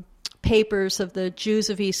papers of the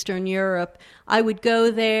Jews of Eastern Europe. I would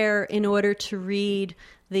go there in order to read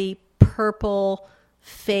the purple,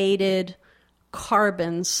 faded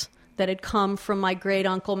carbons that had come from my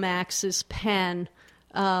great-uncle Max's pen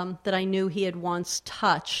that I knew he had once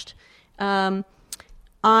touched.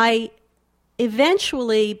 I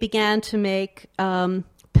eventually began to make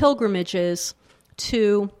pilgrimages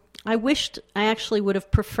to... I wished I actually would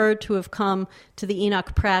have preferred to have come to the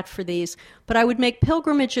Enoch Pratt for these, but I would make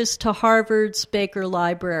pilgrimages to Harvard's Baker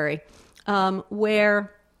Library,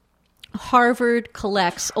 where Harvard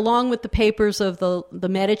collects, along with the papers of the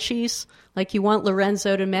Medicis, like you want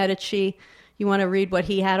Lorenzo de Medici, you want to read what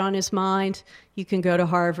he had on his mind, you can go to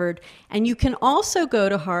Harvard. And you can also go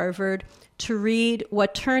to Harvard to read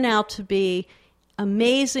what turn out to be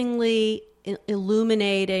amazingly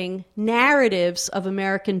illuminating narratives of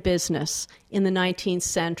American business in the 19th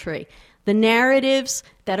century. The narratives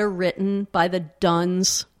that are written by the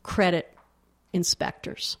Dunn's credit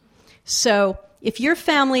inspectors. So if your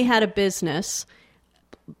family had a business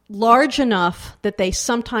large enough that they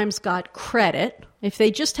sometimes got credit, if they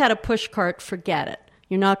just had a push cart, forget it.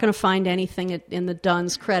 You're not going to find anything in the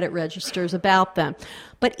Dunn's credit registers about them.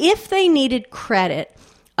 But if they needed credit,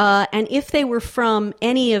 and if they were from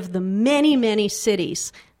any of the many, many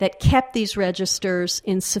cities that kept these registers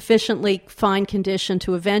in sufficiently fine condition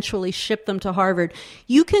to eventually ship them to Harvard,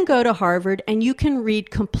 you can go to Harvard and you can read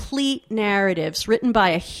complete narratives written by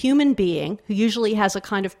a human being who usually has a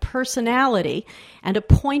kind of personality and a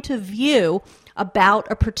point of view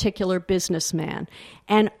about a particular businessman.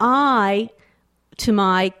 And I, to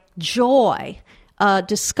my joy,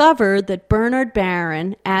 discovered that Bernard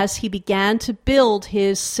Barron, as he began to build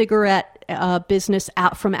his cigarette business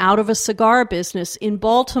out of a cigar business in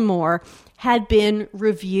Baltimore, had been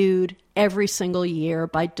reviewed every single year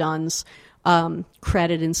by Dunn's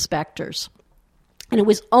credit inspectors. And it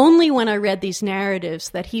was only when I read these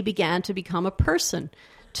narratives that he began to become a person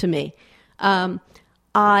to me. And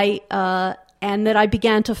that I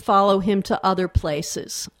began to follow him to other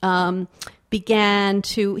places.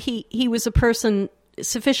 He was a person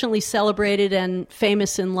sufficiently celebrated and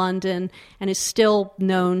famous in London, and is still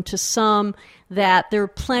known to some, that there are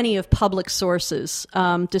plenty of public sources,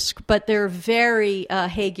 but they're very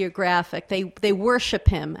hagiographic. They worship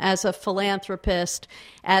him as a philanthropist,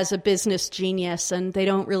 as a business genius, and they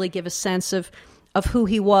don't really give a sense of who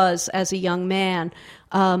he was as a young man.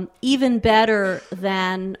 Even better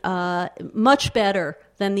than, much better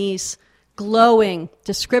than these glowing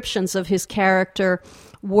descriptions of his character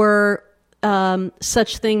were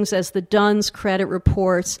such things as the Dunn's credit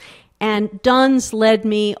reports. And Dunn's led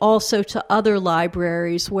me also to other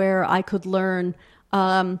libraries where I could learn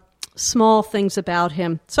small things about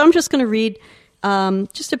him. So I'm just going to read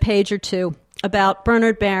just a page or two about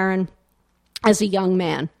Bernard Barron as a young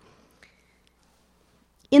man.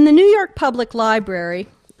 In the New York Public Library,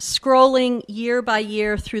 scrolling year by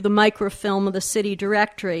year through the microfilm of the city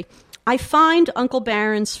directory, I find Uncle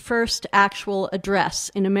Barron's first actual address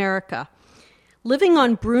in America. Living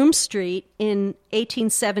on Broome Street in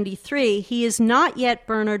 1873, he is not yet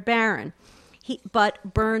Bernard Barron, but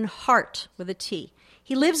Bernhardt with a T.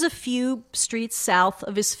 He lives a few streets south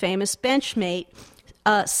of his famous benchmate,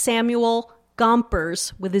 Samuel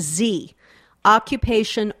Gompers with a Z.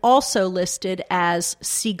 Occupation also listed as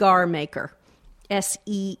cigar maker,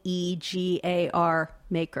 Seegar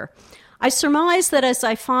maker. I surmise that as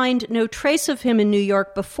I find no trace of him in New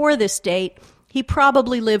York before this date, he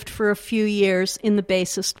probably lived for a few years in the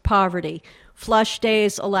basest poverty, flush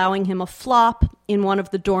days allowing him a flop in one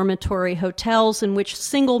of the dormitory hotels in which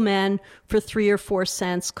single men for 3 or 4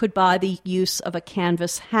 cents could buy the use of a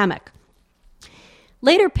canvas hammock.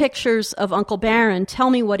 Later pictures of Uncle Barron tell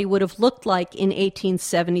me what he would have looked like in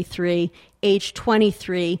 1873, age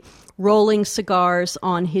 23, rolling cigars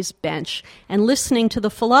on his bench and listening to the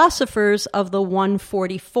philosophers of the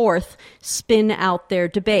 144th spin out their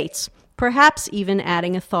debates, perhaps even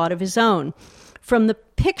adding a thought of his own. From the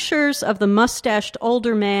pictures of the mustached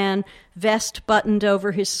older man, vest buttoned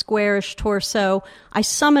over his squarish torso, I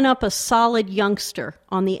summon up a solid youngster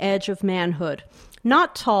on the edge of manhood.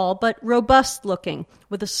 Not tall, but robust-looking,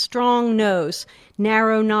 with a strong nose,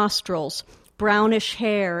 narrow nostrils, brownish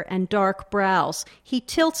hair, and dark brows. He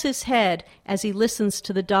tilts his head as he listens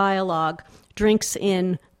to the dialogue, drinks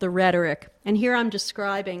in the rhetoric. And here I'm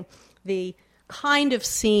describing the kind of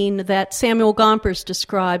scene that Samuel Gompers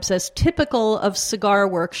describes as typical of cigar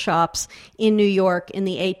workshops in New York in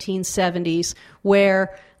the 1870s,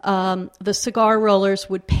 where the cigar rollers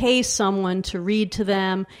would pay someone to read to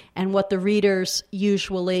them, and what the readers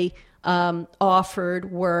usually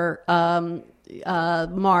offered were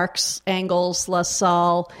Marx, Engels,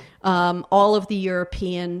 Lassalle, all of the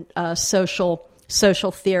European social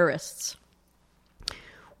theorists.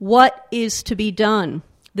 What is to be done?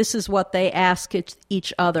 This is what they ask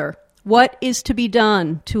each other. What is to be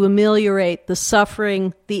done to ameliorate the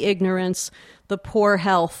suffering, the ignorance, the poor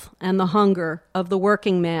health, and the hunger of the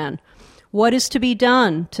working man? What is to be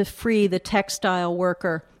done to free the textile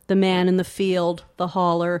worker, the man in the field, the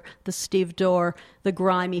hauler, the stevedore, the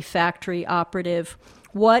grimy factory operative?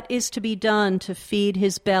 What is to be done to feed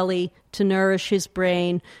his belly, to nourish his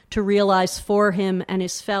brain, to realize for him and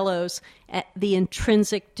his fellows the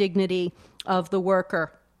intrinsic dignity of the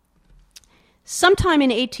worker? Sometime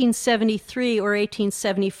in 1873 or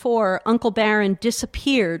 1874, Uncle Barron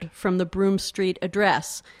disappeared from the Broome Street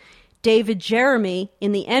address. David Jeremy,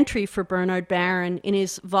 in the entry for Bernard Barron in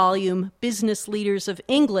his volume Business Leaders of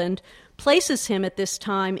England, places him at this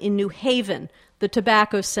time in New Haven, the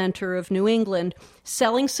tobacco center of New England,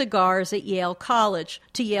 selling cigars at Yale College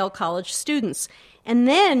to Yale College students. And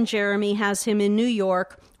then Jeremy has him in New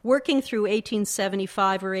York, working through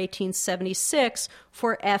 1875 or 1876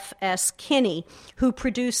 for F.S. Kinney, who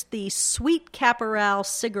produced the Sweet Caporal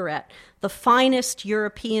cigarette, the finest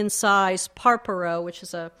European-size Parpero, which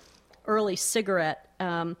is a early cigarette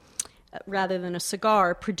rather than a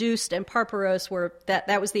cigar, produced, and Parperos were,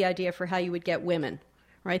 that was the idea for how you would get women,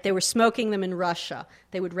 right? They were smoking them in Russia.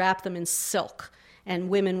 They would wrap them in silk, and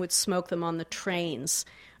women would smoke them on the trains.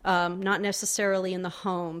 Not necessarily in the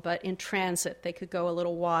home, but in transit, they could go a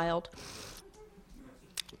little wild.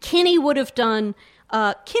 Kinney would have done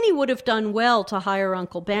well to hire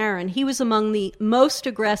Uncle Barron. He was among the most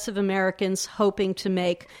aggressive Americans hoping to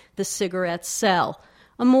make the cigarettes sell.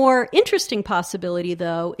 A more interesting possibility,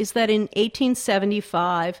 though, is that in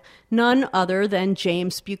 1875, none other than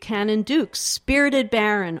James Buchanan Dukes spirited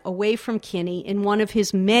Barron away from Kinney in one of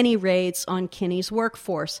his many raids on Kinney's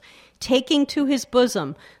workforce, taking to his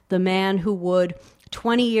bosom the man who would,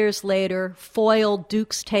 20 years later, foil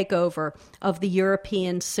Dukes' takeover of the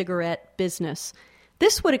European cigarette business.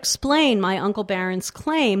 This would explain my Uncle Barron's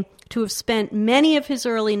claim to have spent many of his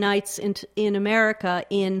early nights in America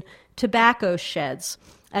in tobacco sheds,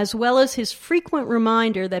 as well as his frequent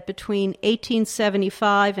reminder that between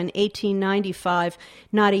 1875 and 1895,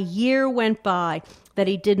 not a year went by that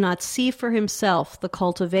he did not see for himself the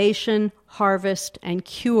cultivation, harvest, and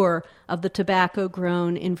cure of the tobacco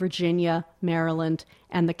grown in Virginia, Maryland,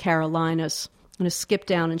 and the Carolinas. I'm going to skip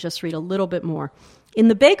down and just read a little bit more. In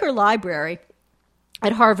the Baker Library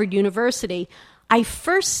at Harvard University, I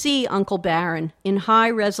first see Uncle Barron in high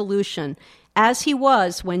resolution, as he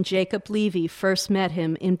was when Jacob Levy first met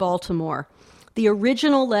him in Baltimore. The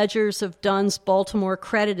original ledgers of Dunn's Baltimore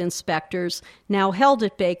credit inspectors, now held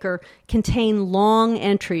at Baker, contain long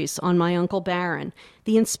entries on my Uncle Barron.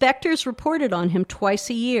 The inspectors reported on him twice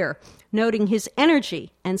a year, noting his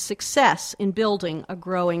energy and success in building a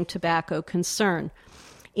growing tobacco concern.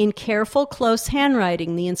 In careful, close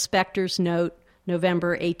handwriting, the inspectors note, November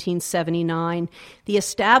 1879, the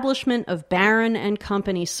establishment of Barron and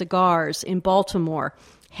Company cigars in Baltimore,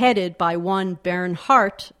 headed by one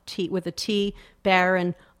Bernhardt, with a T,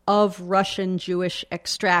 Barron, of Russian Jewish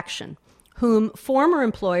extraction, whom former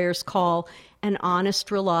employers call an honest,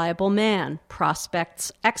 reliable man,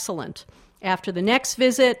 prospects excellent. After the next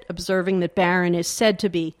visit, observing that Barron is said to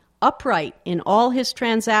be upright in all his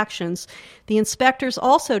transactions, the inspectors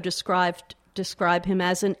also describe him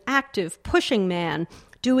as an active, pushing man,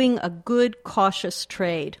 doing a good, cautious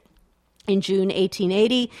trade. In June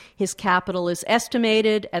 1880, his capital is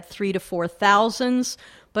estimated at 3,000 to 4,000,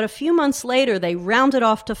 but a few months later they rounded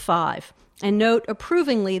off to 5, and note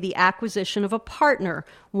approvingly the acquisition of a partner,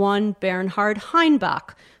 one Bernhard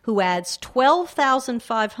Heinbach, who adds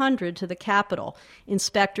 12,500 to the capital.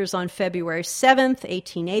 Inspectors on February 7th,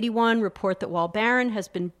 1881, report that while Barron has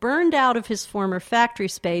been burned out of his former factory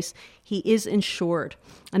space, he is insured,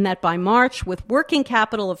 and that by March, with working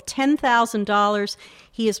capital of $10,000,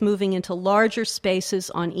 he is moving into larger spaces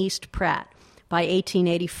on East Pratt. By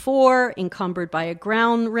 1884, encumbered by a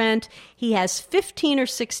ground rent, he has 15 or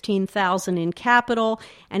 16,000 in capital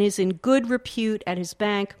and is in good repute at his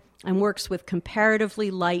bank and works with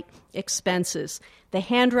comparatively light expenses. The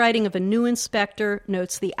handwriting of a new inspector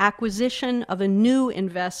notes the acquisition of a new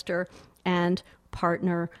investor and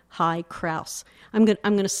partner Hy Krause. I'm going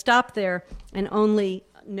to stop there and only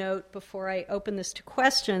note before I open this to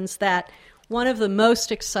questions that one of the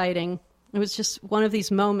most exciting, it was just one of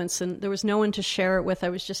these moments, and there was no one to share it with. I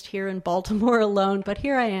was just here in Baltimore alone, but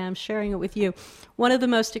here I am sharing it with you. One of the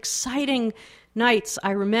most exciting nights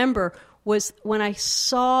I remember was when I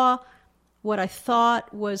saw what I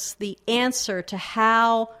thought was the answer to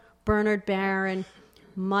how Bernard Barron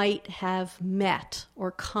might have met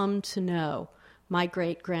or come to know my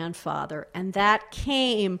great-grandfather. And that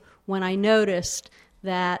came when I noticed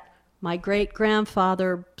that my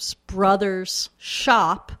great-grandfather's brother's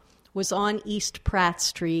shop was on East Pratt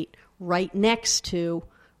Street, right next to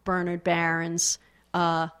Bernard Barron's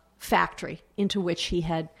factory, into which he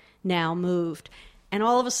had now moved. And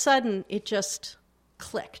all of a sudden, it just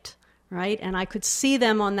clicked, right? And I could see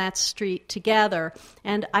them on that street together.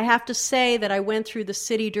 And I have to say that I went through the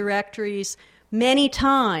city directories many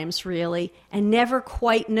times, really, and never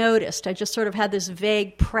quite noticed. I just sort of had this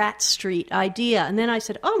vague Pratt Street idea. And then I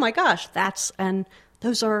said, oh my gosh, and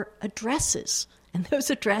those are addresses. And those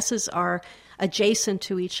addresses are adjacent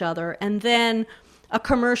to each other. And then a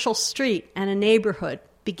commercial street and a neighborhood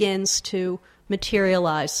begins to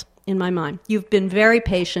materialize in my mind. You've been very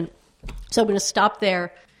patient, so I'm going to stop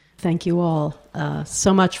there. Thank you all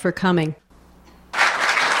so much for coming.